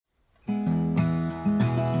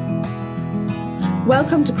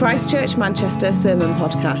Welcome to Christchurch Manchester Sermon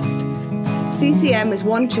Podcast. CCM is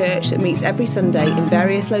one church that meets every Sunday in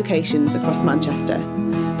various locations across Manchester.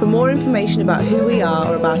 For more information about who we are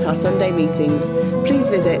or about our Sunday meetings, please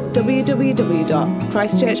visit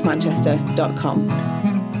www.christchurchmanchester.com.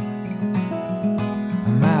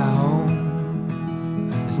 My home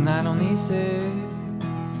is not on this earth,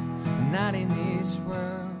 not in this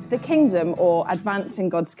world. The kingdom, or advancing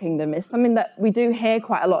God's kingdom, is something that we do hear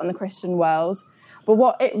quite a lot in the Christian world. But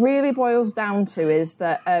what it really boils down to is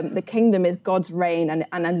that the kingdom is God's reign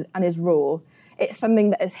and his rule. It's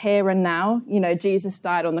something that is here and now. You know, Jesus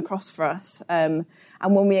died on the cross for us. And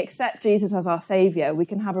when we accept Jesus as our saviour, we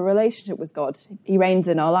can have a relationship with God. He reigns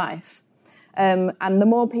in our life. And the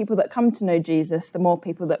more people that come to know Jesus, the more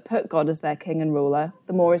people that put God as their king and ruler,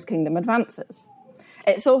 the more his kingdom advances.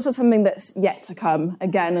 It's also something that's yet to come.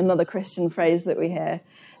 Again, another Christian phrase that we hear.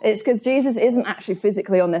 It's because Jesus isn't actually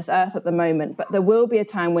physically on this earth at the moment, but there will be a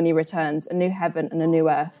time when he returns, a new heaven and a new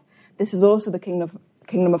earth. This is also the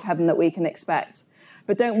kingdom of heaven that we can expect.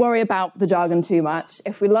 But don't worry about the jargon too much.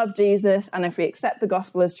 If we love Jesus and if we accept the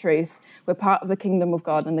gospel as truth, we're part of the kingdom of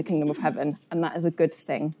God and the kingdom of heaven, and that is a good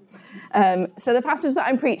thing. So the passage that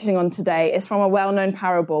I'm preaching on today is from a well-known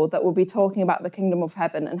parable that will be talking about the kingdom of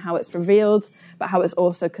heaven and how it's revealed, but how it's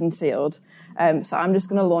also concealed. So I'm just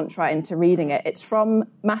going to launch right into reading it. It's from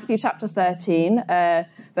Matthew chapter 13,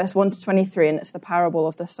 verse 1 to 23, and it's the parable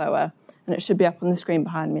of the sower. And it should be up on the screen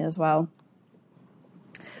behind me as well.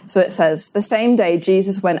 So it says, "The same day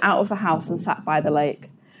Jesus went out of the house and sat by the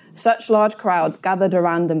lake. Such large crowds gathered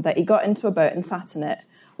around him that he got into a boat and sat in it,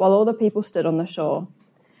 while all the people stood on the shore.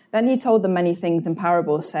 Then he told them many things in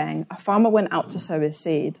parables, saying, a farmer went out to sow his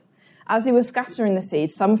seed. As he was scattering the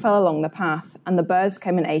seed, some fell along the path, and the birds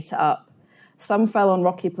came and ate it up. Some fell on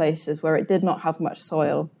rocky places where it did not have much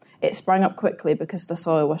soil. It sprang up quickly because the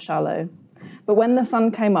soil was shallow. But when the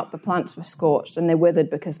sun came up, the plants were scorched, and they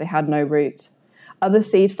withered because they had no root. Other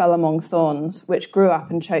seed fell among thorns, which grew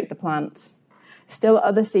up and choked the plants. Still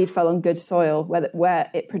other seed fell on good soil, where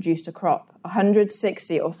it produced a crop,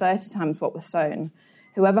 160 or 30 times what was sown.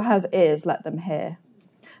 Whoever has ears, let them hear."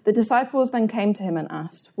 The disciples then came to him and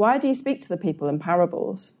asked, "Why do you speak to the people in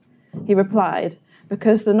parables?" He replied,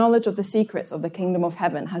 "Because the knowledge of the secrets of the kingdom of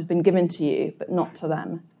heaven has been given to you, but not to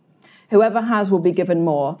them. Whoever has will be given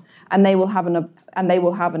more, and they will have in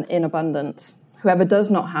abundance. Whoever does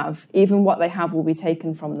not have, even what they have will be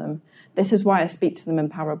taken from them. This is why I speak to them in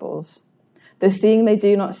parables. Though seeing they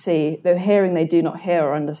do not see, though hearing they do not hear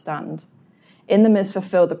or understand. In them is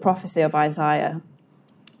fulfilled the prophecy of Isaiah.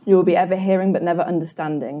 You will be ever hearing but never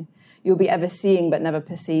understanding. You will be ever seeing but never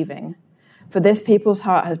perceiving. For this people's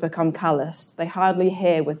heart has become calloused. They hardly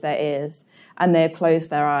hear with their ears, and they have closed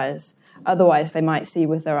their eyes. Otherwise they might see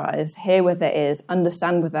with their eyes, hear with their ears,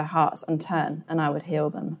 understand with their hearts, and turn, and I would heal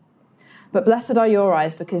them. But blessed are your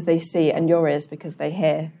eyes because they see, and your ears because they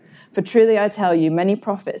hear. For truly I tell you, many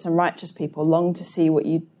prophets and righteous people long to see what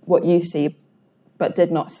you see, but did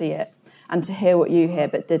not see it, and to hear what you hear,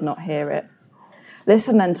 but did not hear it.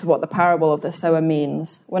 Listen then to what the parable of the sower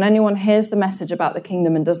means. When anyone hears the message about the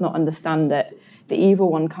kingdom and does not understand it, the evil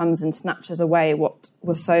one comes and snatches away what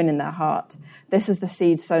was sown in their heart. This is the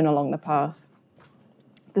seed sown along the path.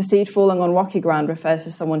 The seed falling on rocky ground refers to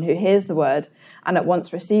someone who hears the word and at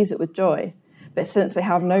once receives it with joy. But since they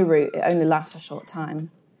have no root, it only lasts a short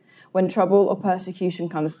time. When trouble or persecution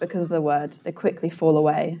comes because of the word, they quickly fall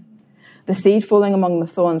away. The seed falling among the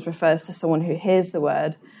thorns refers to someone who hears the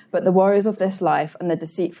word, but the worries of this life and the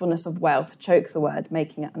deceitfulness of wealth choke the word,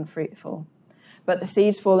 making it unfruitful. But the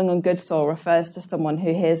seed falling on good soil refers to someone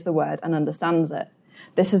who hears the word and understands it.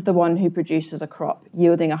 This is the one who produces a crop,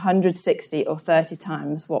 yielding 160 or 30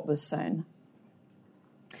 times what was sown.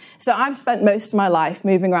 So I've spent most of my life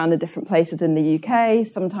moving around to different places in the UK,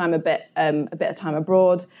 sometime a bit of time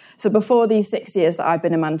abroad. So before these 6 years that I've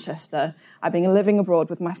been in Manchester, I've been living abroad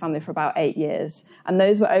with my family for about 8 years. And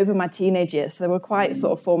those were over my teenage years, so they were quite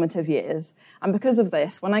sort of formative years. And because of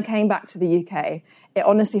this, when I came back to the UK, it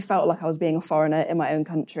honestly felt like I was being a foreigner in my own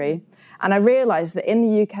country. And I realised that in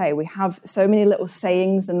the UK, we have so many little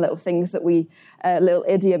sayings and little things that little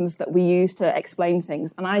idioms that we use to explain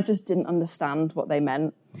things. And I just didn't understand what they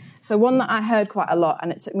meant. So one that I heard quite a lot, and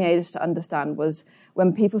it took me ages to understand, was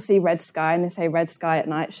when people see red sky and they say red sky at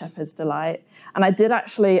night, shepherd's delight. And I did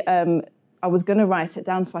actually I was going to write it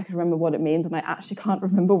down so I could remember what it means, and I actually can't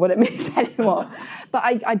remember what it means anymore. But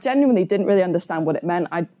I genuinely didn't really understand what it meant.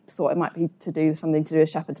 I thought it might be something to do with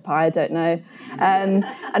shepherd's pie, I don't know.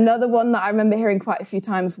 Another one that I remember hearing quite a few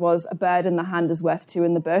times was a bird in the hand is worth two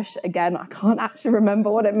in the bush. Again, I can't actually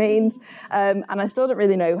remember what it means, and I still don't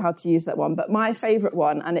really know how to use that one. But my favourite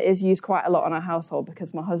one, and it is used quite a lot in our household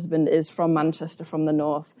because my husband is from Manchester, from the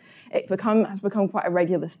north, has become quite a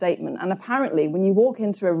regular statement. And apparently, when you walk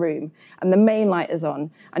into a room and the main light is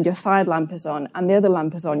on and your side lamp is on and the other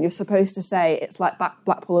lamp is on, you're supposed to say, it's like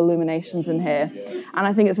Blackpool Illuminations in here. And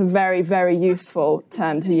I think it's a very, very useful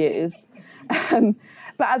term to use.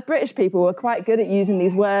 But as British people, we're quite good at using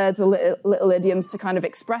these words or little idioms to kind of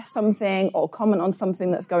express something or comment on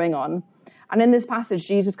something that's going on. And in this passage,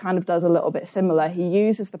 Jesus kind of does a little bit similar. He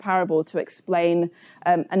uses the parable to explain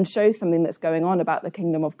and show something that's going on about the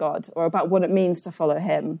kingdom of God or about what it means to follow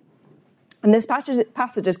him. And this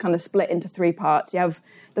passage is kind of split into three parts. You have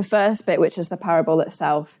the first bit, which is the parable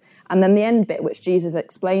itself, and then the end bit, which Jesus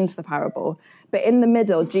explains the parable. But in the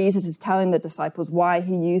middle, Jesus is telling the disciples why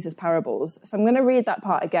he uses parables. So I'm going to read that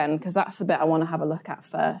part again, because that's the bit I want to have a look at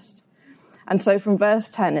first. And so from verse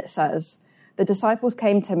 10, it says, "The disciples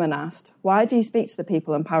came to him and asked, 'Why do you speak to the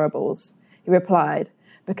people in parables?' He replied,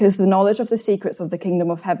 'Because the knowledge of the secrets of the kingdom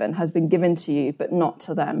of heaven has been given to you, but not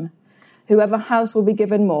to them. Whoever has will be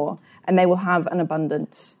given more, and they will have an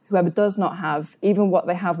abundance. Whoever does not have, even what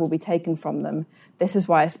they have will be taken from them. This is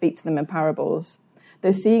why I speak to them in parables.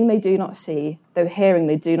 Though seeing they do not see, though hearing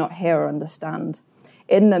they do not hear or understand.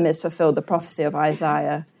 In them is fulfilled the prophecy of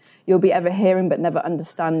Isaiah. You'll be ever hearing but never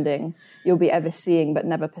understanding. You'll be ever seeing but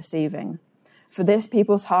never perceiving. For this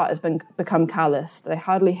people's heart has become calloused. They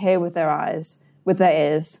hardly hear with their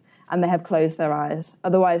ears, and they have closed their eyes.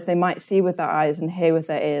 Otherwise they might see with their eyes and hear with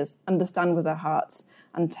their ears, understand with their hearts,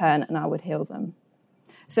 and turn, and I would heal them.'"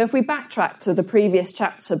 So if we backtrack to the previous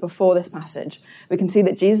chapter before this passage, we can see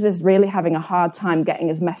that Jesus is really having a hard time getting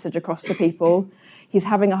his message across to people. He's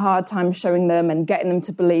having a hard time showing them and getting them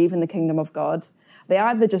to believe in the kingdom of God. They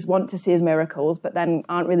either just want to see his miracles, but then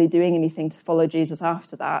aren't really doing anything to follow Jesus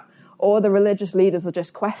after that, or the religious leaders are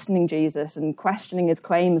just questioning Jesus and questioning his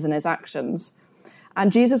claims and his actions. And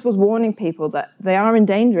Jesus was warning people that they are in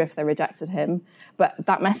danger if they rejected him, but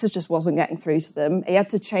that message just wasn't getting through to them. He had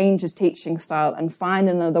to change his teaching style and find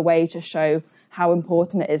another way to show how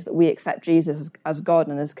important it is that we accept Jesus as God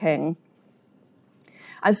and as King.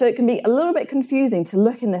 And so it can be a little bit confusing to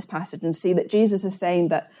look in this passage and see that Jesus is saying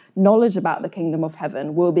that knowledge about the kingdom of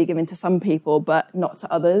heaven will be given to some people, but not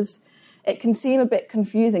to others. It can seem a bit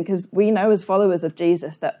confusing because we know as followers of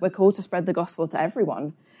Jesus that we're called to spread the gospel to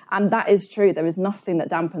everyone. And that is true. There is nothing that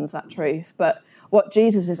dampens that truth. But what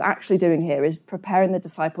Jesus is actually doing here is preparing the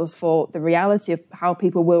disciples for the reality of how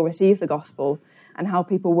people will receive the gospel and how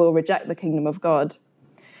people will reject the kingdom of God,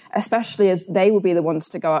 especially as they will be the ones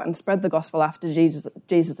to go out and spread the gospel after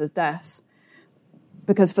Jesus' death.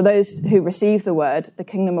 Because for those who receive the word, the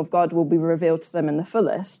kingdom of God will be revealed to them in the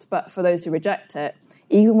fullest. But for those who reject it,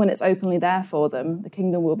 even when it's openly there for them, the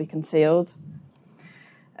kingdom will be concealed.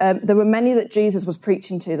 There were many that Jesus was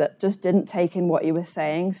preaching to that just didn't take in what he was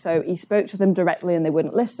saying. So he spoke to them directly and they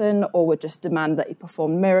wouldn't listen, or would just demand that he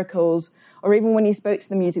perform miracles. Or even when he spoke to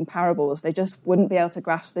them using parables, they just wouldn't be able to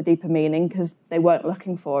grasp the deeper meaning because they weren't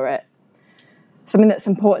looking for it. Something that's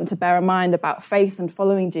important to bear in mind about faith and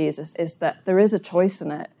following Jesus is that there is a choice in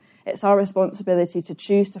it. It's our responsibility to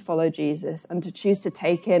choose to follow Jesus and to choose to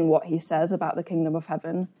take in what he says about the kingdom of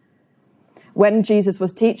heaven. When Jesus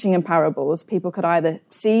was teaching in parables, people could either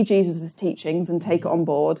see Jesus' teachings and take it on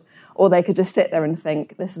board, or they could just sit there and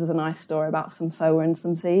think, this is a nice story about some sower and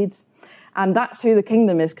some seeds. And that's who the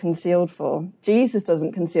kingdom is concealed for. Jesus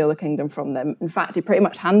doesn't conceal the kingdom from them. In fact, he pretty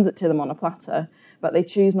much hands it to them on a platter, but they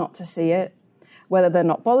choose not to see it. Whether they're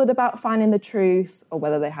not bothered about finding the truth, or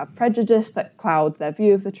whether they have prejudice that clouds their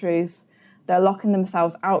view of the truth, they're locking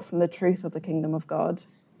themselves out from the truth of the kingdom of God.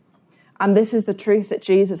 And this is the truth that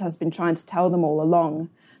Jesus has been trying to tell them all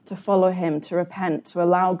along, to follow him, to repent, to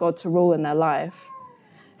allow God to rule in their life.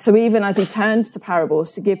 So even as he turns to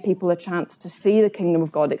parables to give people a chance to see the kingdom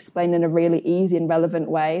of God explained in a really easy and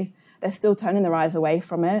relevant way, they're still turning their eyes away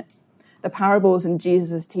from it. The parables in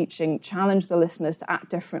Jesus' teaching challenge the listeners to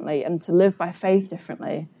act differently and to live by faith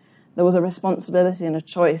differently. There was a responsibility and a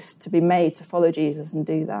choice to be made to follow Jesus and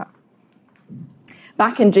do that.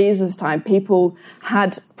 Back in Jesus' time, people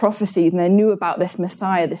had prophesied and they knew about this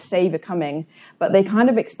Messiah, this Saviour coming, but they kind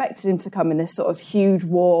of expected him to come in this sort of huge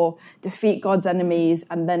war, defeat God's enemies,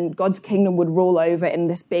 and then God's kingdom would rule over in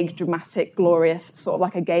this big, dramatic, glorious, sort of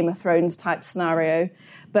like a Game of Thrones type scenario.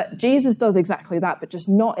 But Jesus does exactly that, but just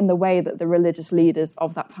not in the way that the religious leaders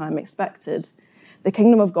of that time expected. The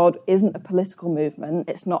kingdom of God isn't a political movement.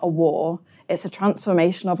 It's not a war. It's a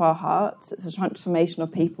transformation of our hearts. It's a transformation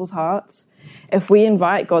of people's hearts. If we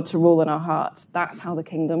invite God to rule in our hearts, that's how the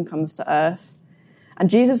kingdom comes to earth.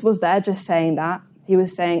 And Jesus was there just saying that. He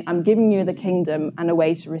was saying, I'm giving you the kingdom and a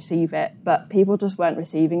way to receive it, but people just weren't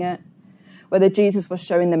receiving it. Whether Jesus was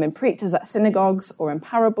showing them in preachers at synagogues or in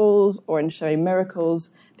parables or in showing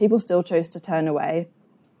miracles, people still chose to turn away.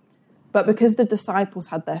 But because the disciples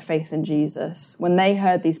had their faith in Jesus, when they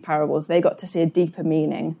heard these parables, they got to see a deeper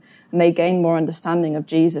meaning and they gained more understanding of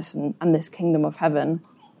Jesus and this kingdom of heaven.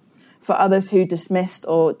 For others who dismissed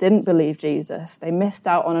or didn't believe Jesus, they missed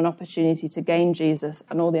out on an opportunity to gain Jesus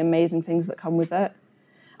and all the amazing things that come with it.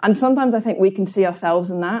 And sometimes I think we can see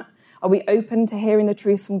ourselves in that. Are we open to hearing the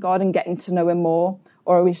truth from God and getting to know him more?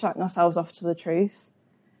 Or are we shutting ourselves off to the truth?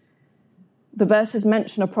 The verses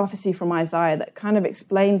mention a prophecy from Isaiah that kind of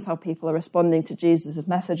explains how people are responding to Jesus'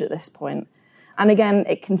 message at this point. And again,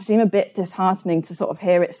 it can seem a bit disheartening to sort of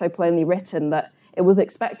hear it so plainly written that it was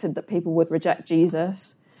expected that people would reject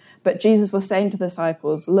Jesus. But Jesus was saying to the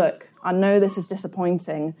disciples, look, I know this is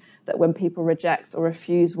disappointing that when people reject or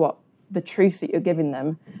refuse what the truth that you're giving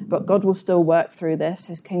them, but God will still work through this.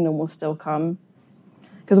 His kingdom will still come.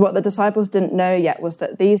 Because what the disciples didn't know yet was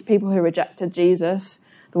that these people who rejected Jesus,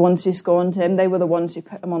 the ones who scorned him, they were the ones who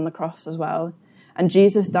put him on the cross as well. And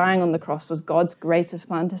Jesus dying on the cross was God's greatest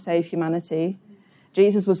plan to save humanity.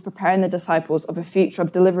 Jesus was preparing the disciples of a future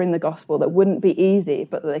of delivering the gospel that wouldn't be easy,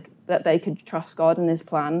 but that they could trust God and his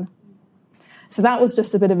plan. So that was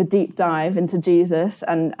just a bit of a deep dive into Jesus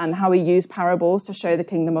and how he used parables to show the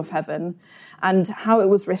kingdom of heaven. And how it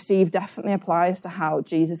was received definitely applies to how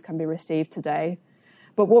Jesus can be received today.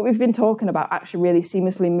 But what we've been talking about actually really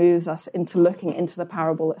seamlessly moves us into looking into the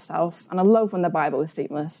parable itself. And I love when the Bible is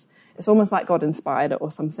seamless. It's almost like God inspired it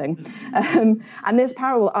or something. And this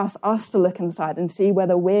parable asks us to look inside and see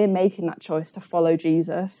whether we're making that choice to follow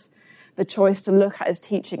Jesus, the choice to look at his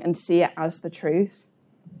teaching and see it as the truth.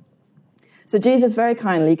 So Jesus very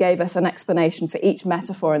kindly gave us an explanation for each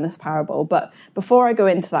metaphor in this parable. But before I go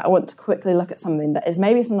into that, I want to quickly look at something that is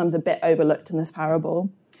maybe sometimes a bit overlooked in this parable.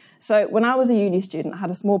 So when I was a uni student, I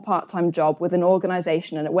had a small part-time job with an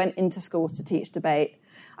organisation and it went into schools to teach debate.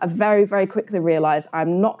 I very, very quickly realised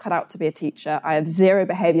I'm not cut out to be a teacher. I have zero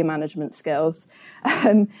behaviour management skills.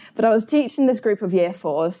 But I was teaching this group of year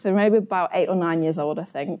fours. They're maybe about 8 or 9 years old, I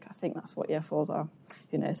think. I think that's what year fours are.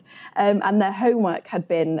 Who knows? And their homework had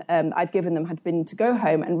been, I'd given them, had been to go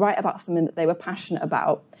home and write about something that they were passionate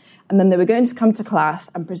about. And then they were going to come to class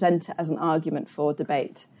and present it as an argument for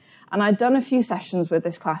debate. And I'd done a few sessions with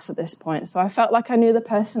this class at this point, so I felt like I knew the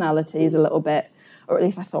personalities a little bit, or at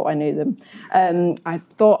least I thought I knew them. I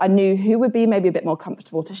thought I knew who would be maybe a bit more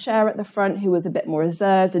comfortable to share at the front, who was a bit more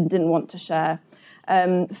reserved and didn't want to share.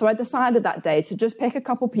 So I decided that day to just pick a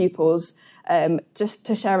couple pupils just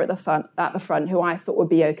to share at the front who I thought would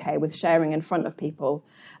be okay with sharing in front of people.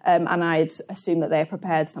 And I'd assume that they had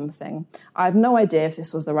prepared something. I have no idea if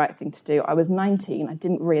this was the right thing to do. I was 19. I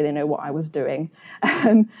didn't really know what I was doing.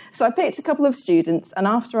 So I picked a couple of students, and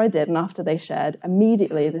after I did, and after they shared,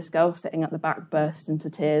 immediately this girl sitting at the back burst into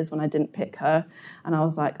tears when I didn't pick her. And I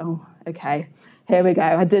was like, oh, okay, here we go.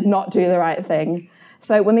 I did not do the right thing.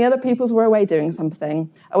 So when the other pupils were away doing something,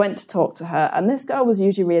 I went to talk to her, and this girl was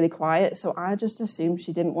usually really quiet, so I just assumed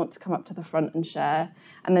she didn't want to come up to the front and share.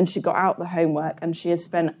 And then she got out the homework, and she had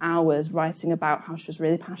spent hours writing about how she was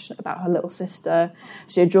really passionate about her little sister.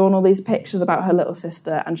 She had drawn all these pictures about her little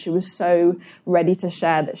sister, and she was so ready to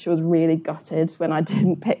share that she was really gutted when I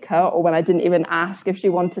didn't pick her or when I didn't even ask if she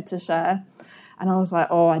wanted to share. And I was like,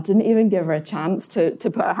 oh, I didn't even give her a chance to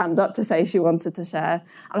put her hand up to say she wanted to share.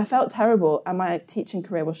 And I felt terrible, and my teaching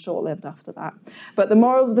career was short-lived after that. But the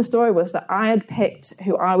moral of the story was that I had picked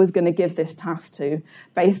who I was going to give this task to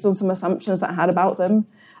based on some assumptions that I had about them,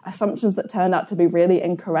 assumptions that turned out to be really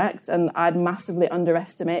incorrect, and I'd massively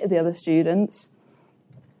underestimated the other students.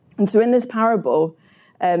 And so in this parable,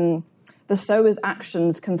 the sower's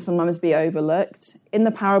actions can sometimes be overlooked. In the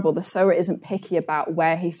parable, the sower isn't picky about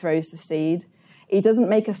where he throws the seed. He doesn't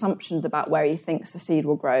make assumptions about where he thinks the seed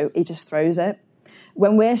will grow. He just throws it.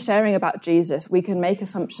 When we're sharing about Jesus, we can make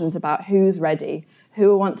assumptions about who's ready, who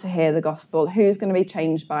will want to hear the gospel, who's going to be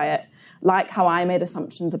changed by it, like how I made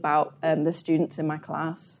assumptions about the students in my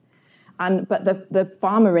class. But the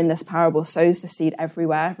farmer in this parable sows the seed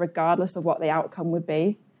everywhere, regardless of what the outcome would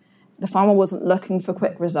be. The farmer wasn't looking for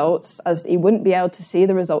quick results, as he wouldn't be able to see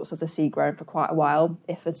the results of the seed growing for quite a while,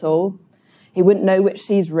 if at all. He wouldn't know which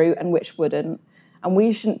seeds root and which wouldn't. And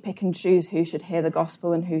we shouldn't pick and choose who should hear the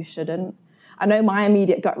gospel and who shouldn't. I know my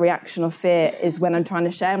immediate gut reaction of fear is when I'm trying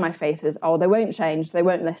to share my faith is, they won't change, they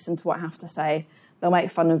won't listen to what I have to say, they'll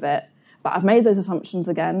make fun of it. But I've made those assumptions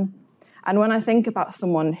again. And when I think about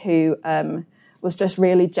someone who was just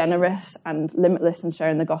really generous and limitless in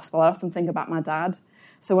sharing the gospel, I often think about my dad.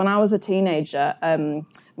 So when I was a teenager,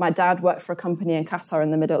 my dad worked for a company in Qatar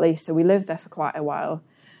in the Middle East, so we lived there for quite a while.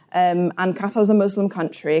 And Qatar's a Muslim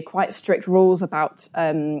country, quite strict rules about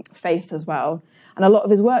faith as well. And a lot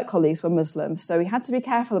of his work colleagues were Muslim, so he had to be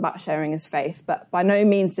careful about sharing his faith, but by no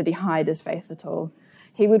means did he hide his faith at all.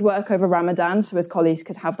 He would work over Ramadan, so his colleagues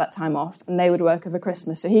could have that time off, and they would work over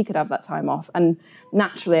Christmas, so he could have that time off. And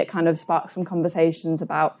naturally, it kind of sparked some conversations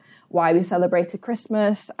about why we celebrated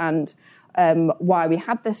Christmas and why we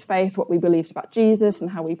had this faith, what we believed about Jesus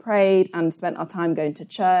and how we prayed and spent our time going to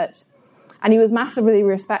church. And he was massively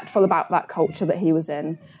respectful about that culture that he was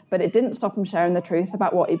in, but it didn't stop him sharing the truth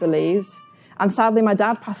about what he believed. And sadly, my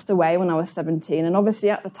dad passed away when I was 17, and obviously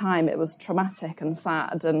at the time it was traumatic and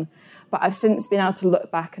sad. But I've since been able to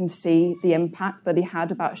look back and see the impact that he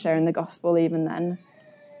had about sharing the gospel even then.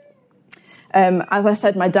 As I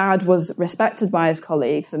said, my dad was respected by his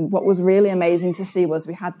colleagues, and what was really amazing to see was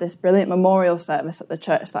we had this brilliant memorial service at the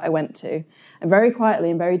church that I went to, and very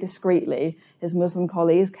quietly and very discreetly, his Muslim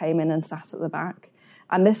colleagues came in and sat at the back.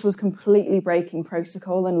 And this was completely breaking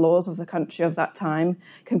protocol and laws of the country of that time,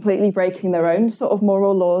 completely breaking their own sort of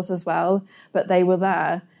moral laws as well. But they were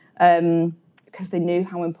there because they knew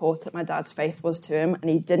how important my dad's faith was to him, and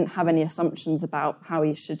he didn't have any assumptions about how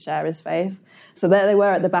he should share his faith. So there they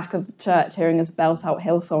were at the back of the church hearing us belt out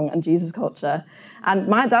Hillsong and Jesus Culture. And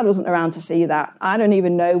my dad wasn't around to see that. I don't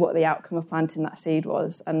even know what the outcome of planting that seed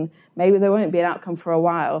was, and maybe there won't be an outcome for a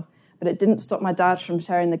while. But it didn't stop my dad from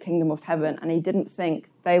sharing the kingdom of heaven, and he didn't think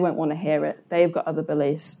they won't want to hear it. They've got other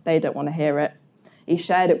beliefs. They don't want to hear it. He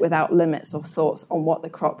shared it without limits or thoughts on what the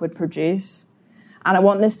crop would produce. And I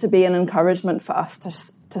want this to be an encouragement for us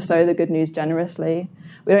to sow the good news generously.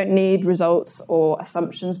 We don't need results or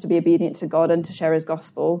assumptions to be obedient to God and to share his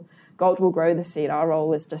gospel. God will grow the seed. Our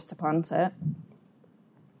role is just to plant it.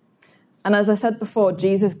 And as I said before,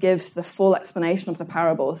 Jesus gives the full explanation of the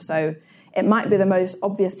parable. So it might be the most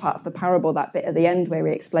obvious part of the parable, that bit at the end where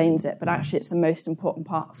he explains it, but actually it's the most important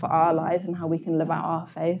part for our lives and how we can live out our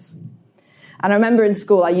faith. And I remember in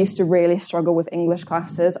school, I used to really struggle with English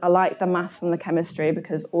classes. I liked the maths and the chemistry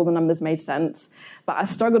because all the numbers made sense. But I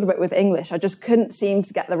struggled a bit with English. I just couldn't seem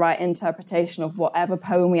to get the right interpretation of whatever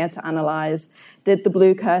poem we had to analyse. Did the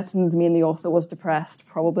blue curtains mean the author was depressed?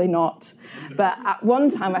 Probably not. But at one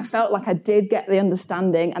time, I felt like I did get the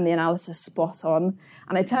understanding and the analysis spot on.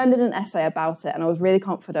 And I turned in an essay about it, and I was really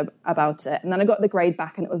confident about it. And then I got the grade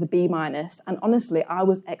back, and it was a B-. And honestly, I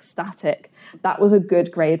was ecstatic. That was a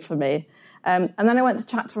good grade for me. And then I went to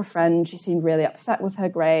chat to a friend. She seemed really upset with her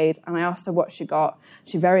grade, and I asked her what she got.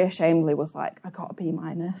 She very ashamedly was like, I got a B-.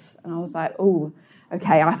 And I was like, oh,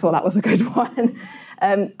 okay, I thought that was a good one.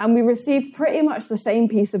 And we received pretty much the same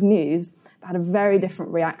piece of news, but had a very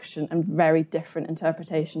different reaction and very different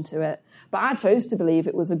interpretation to it. But I chose to believe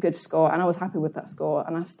it was a good score, and I was happy with that score,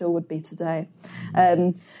 and I still would be today.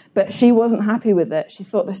 But she wasn't happy with it. She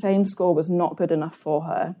thought the same score was not good enough for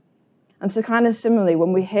her. And so kind of similarly,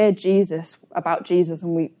 when we hear about Jesus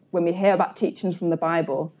and when we hear about teachings from the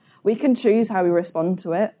Bible, we can choose how we respond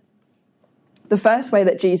to it. The first way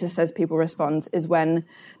that Jesus says people respond is when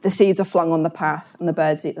the seeds are flung on the path and the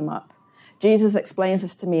birds eat them up. Jesus explains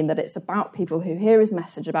this to mean that it's about people who hear his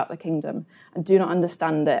message about the kingdom and do not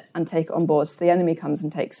understand it and take it on board, so the enemy comes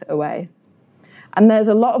and takes it away. And there's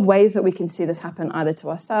a lot of ways that we can see this happen either to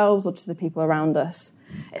ourselves or to the people around us.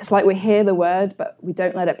 It's like we hear the word, but we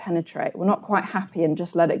don't let it penetrate. We're not quite happy and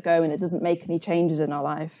just let it go, and it doesn't make any changes in our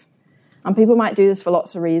life. And people might do this for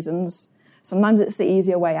lots of reasons. Sometimes it's the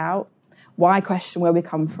easier way out. Why question where we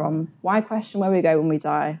come from? Why question where we go when we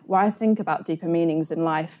die? Why think about deeper meanings in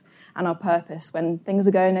life and our purpose when things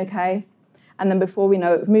are going okay? And then before we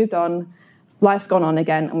know it, we've moved on, life's gone on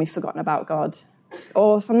again, and we've forgotten about God.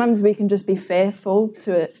 Or sometimes we can just be fearful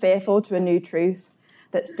to a new truth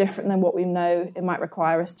that's different than what we know it might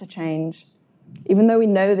require us to change. Even though we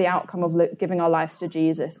know the outcome of giving our lives to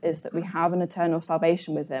Jesus is that we have an eternal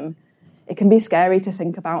salvation with him, it can be scary to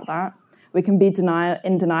think about that. We can be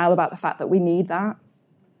in denial about the fact that we need that.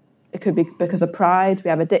 It could be because of pride. We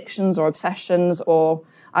have addictions or obsessions or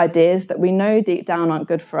ideas that we know deep down aren't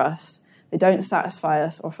good for us, They don't satisfy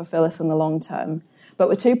us or fulfill us in the long term. But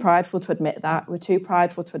we're too prideful to admit that. We're too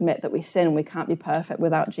prideful to admit that we sin and we can't be perfect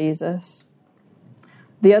without Jesus.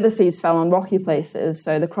 The other seeds fell on rocky places,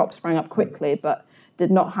 so the crop sprang up quickly, but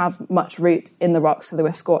did not have much root in the rock, so they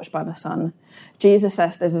were scorched by the sun. Jesus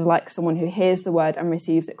says this is like someone who hears the word and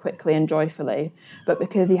receives it quickly and joyfully, but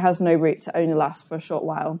because he has no roots, it only lasts for a short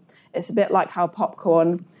while. It's a bit like how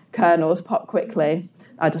popcorn kernels pop quickly.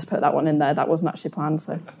 I just put that one in there. That wasn't actually planned,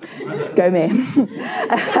 so go me.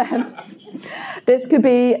 This could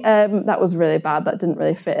be, that was really bad. That didn't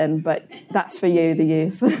really fit in, but that's for you, the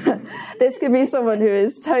youth. This could be someone who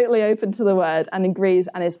is totally open to the word and agrees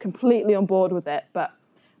and is completely on board with it, but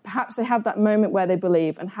perhaps they have that moment where they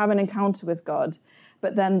believe and have an encounter with God,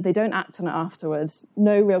 but then they don't act on it afterwards.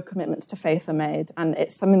 No real commitments to faith are made, and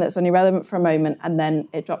it's something that's only relevant for a moment, and then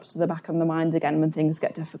it drops to the back of the mind again when things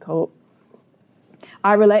get difficult.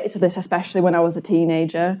 I related to this especially when I was a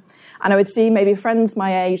teenager, and I would see maybe friends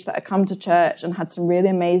my age that had come to church and had some really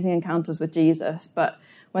amazing encounters with Jesus, but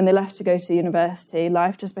when they left to go to university,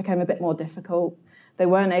 life just became a bit more difficult. They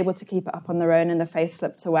weren't able to keep it up on their own and their faith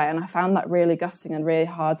slipped away, and I found that really gutting and really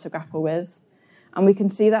hard to grapple with. And we can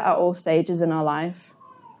see that at all stages in our life.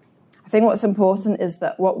 I think what's important is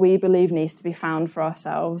that what we believe needs to be found for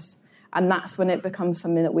ourselves, and that's when it becomes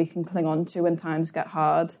something that we can cling on to when times get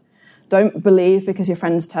hard. Don't believe because your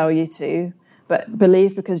friends tell you to, but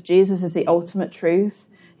believe because Jesus is the ultimate truth.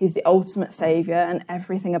 He's the ultimate saviour, and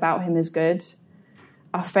everything about him is good.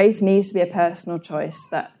 Our faith needs to be a personal choice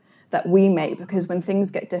that we make, because when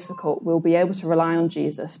things get difficult, we'll be able to rely on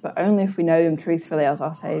Jesus, but only if we know him truthfully as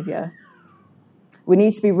our saviour. We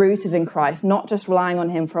need to be rooted in Christ, not just relying on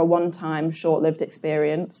him for a one-time, short-lived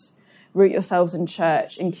experience. Root yourselves in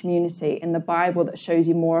church, in community, in the Bible that shows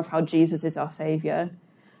you more of how Jesus is our saviour.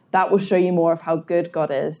 That will show you more of how good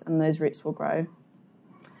God is, and those roots will grow.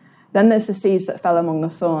 Then there's the seeds that fell among the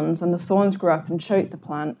thorns, and the thorns grew up and choked the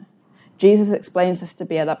plant. Jesus explains this to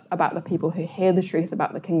be about the people who hear the truth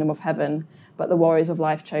about the kingdom of heaven, but the worries of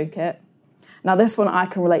life choke it. Now, this one I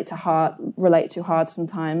can relate to hard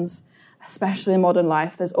sometimes, especially in modern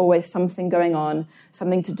life. There's always something going on,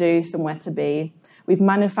 something to do, somewhere to be. We've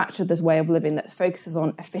manufactured this way of living that focuses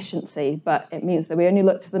on efficiency, but it means that we only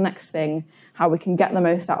look to the next thing, how we can get the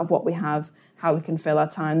most out of what we have, how we can fill our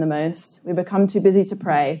time the most. We become too busy to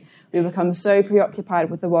pray. We become so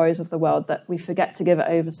preoccupied with the worries of the world that we forget to give it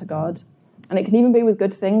over to God. And it can even be with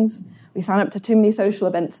good things. We sign up to too many social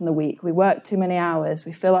events in the week. We work too many hours.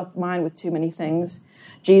 We fill our mind with too many things.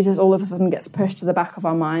 Jesus all of a sudden gets pushed to the back of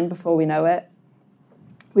our mind before we know it.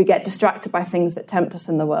 We get distracted by things that tempt us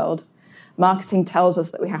in the world. Marketing tells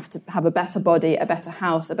us that we have to have a better body, a better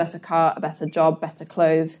house, a better car, a better job, better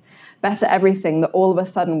clothes, better everything, that all of a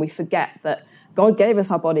sudden we forget that God gave us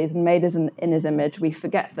our bodies and made us in his image. We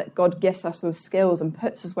forget that God gifts us with skills and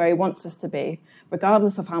puts us where he wants us to be,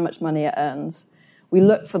 regardless of how much money it earns. We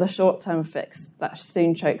look for the short-term fix that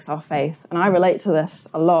soon chokes our faith. And I relate to this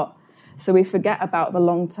a lot. So we forget about the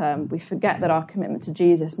long term. We forget that our commitment to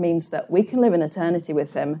Jesus means that we can live in eternity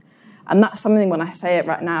with him. And that's something, when I say it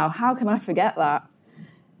right now, how can I forget that?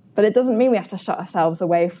 But it doesn't mean we have to shut ourselves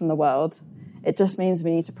away from the world. It just means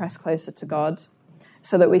we need to press closer to God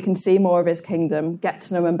so that we can see more of his kingdom, get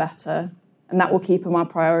to know him better, and that will keep him our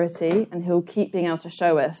priority, and he'll keep being able to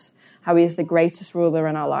show us how he is the greatest ruler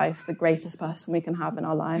in our life, the greatest person we can have in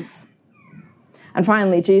our life. And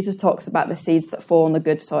finally, Jesus talks about the seeds that fall on the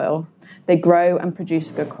good soil. They grow and produce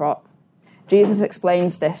a good crop. Jesus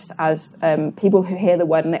explains this as people who hear the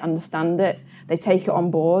word and they understand it, they take it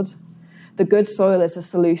on board. The good soil is a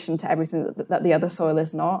solution to everything that the other soil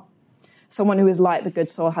is not. Someone who is like the good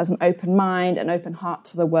soil has an open mind, an open heart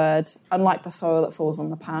to the word, unlike the soil that falls on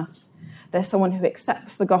the path. There's someone who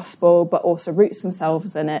accepts the gospel but also roots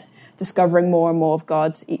themselves in it, discovering more and more of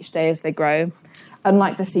God each day as they grow.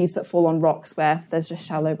 Unlike the seeds that fall on rocks where there's just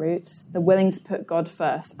shallow roots, they're willing to put God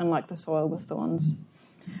first, unlike the soil with thorns.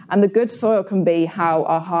 And the good soil can be how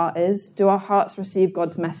our heart is. Do our hearts receive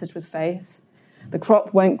God's message with faith? The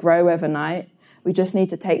crop won't grow overnight. We just need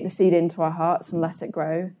to take the seed into our hearts and let it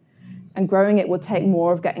grow. And growing it will take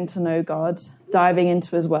more of getting to know God, diving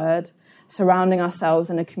into his word, surrounding ourselves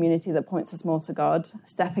in a community that points us more to God,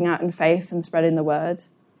 stepping out in faith and spreading the word.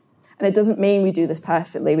 And it doesn't mean we do this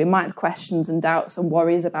perfectly. We might have questions and doubts and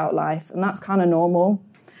worries about life, and that's kind of normal.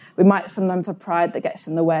 We might sometimes have pride that gets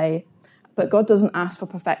in the way. But God doesn't ask for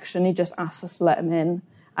perfection. He just asks us to let him in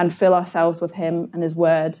and fill ourselves with him and his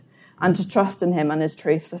word, and to trust in him and his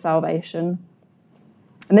truth for salvation.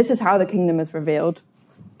 And this is how the kingdom is revealed,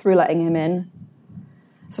 through letting him in.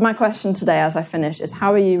 So my question today as I finish is,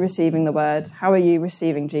 how are you receiving the word? How are you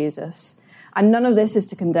receiving Jesus? And none of this is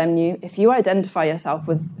to condemn you. If you identify yourself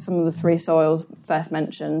with some of the three soils first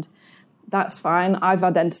mentioned, that's fine. I've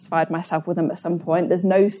identified myself with them at some point. There's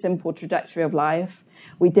no simple trajectory of life.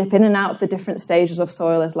 We dip in and out of the different stages of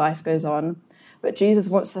soil as life goes on. But Jesus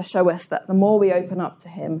wants to show us that the more we open up to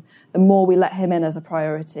him, the more we let him in as a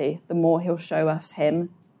priority, the more he'll show us him.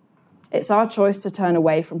 It's our choice to turn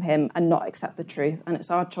away from him and not accept the truth. And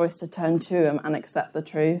it's our choice to turn to him and accept the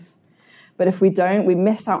truth. But if we don't, we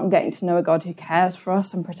miss out on getting to know a God who cares for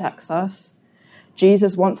us and protects us.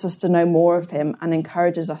 Jesus wants us to know more of him and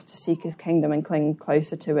encourages us to seek his kingdom and cling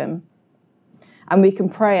closer to him. And we can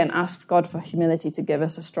pray and ask God for humility to give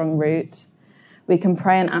us a strong root. We can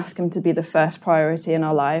pray and ask him to be the first priority in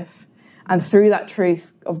our life. And through that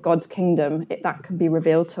truth of God's kingdom, that can be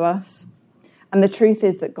revealed to us. And the truth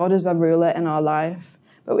is that God is our ruler in our life,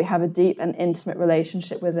 but we have a deep and intimate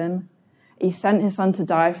relationship with him. He sent his son to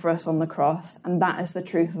die for us on the cross, and that is the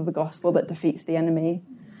truth of the gospel that defeats the enemy.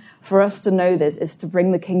 For us to know this is to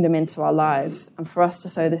bring the kingdom into our lives, and for us to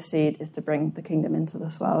sow the seed is to bring the kingdom into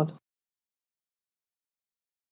this world.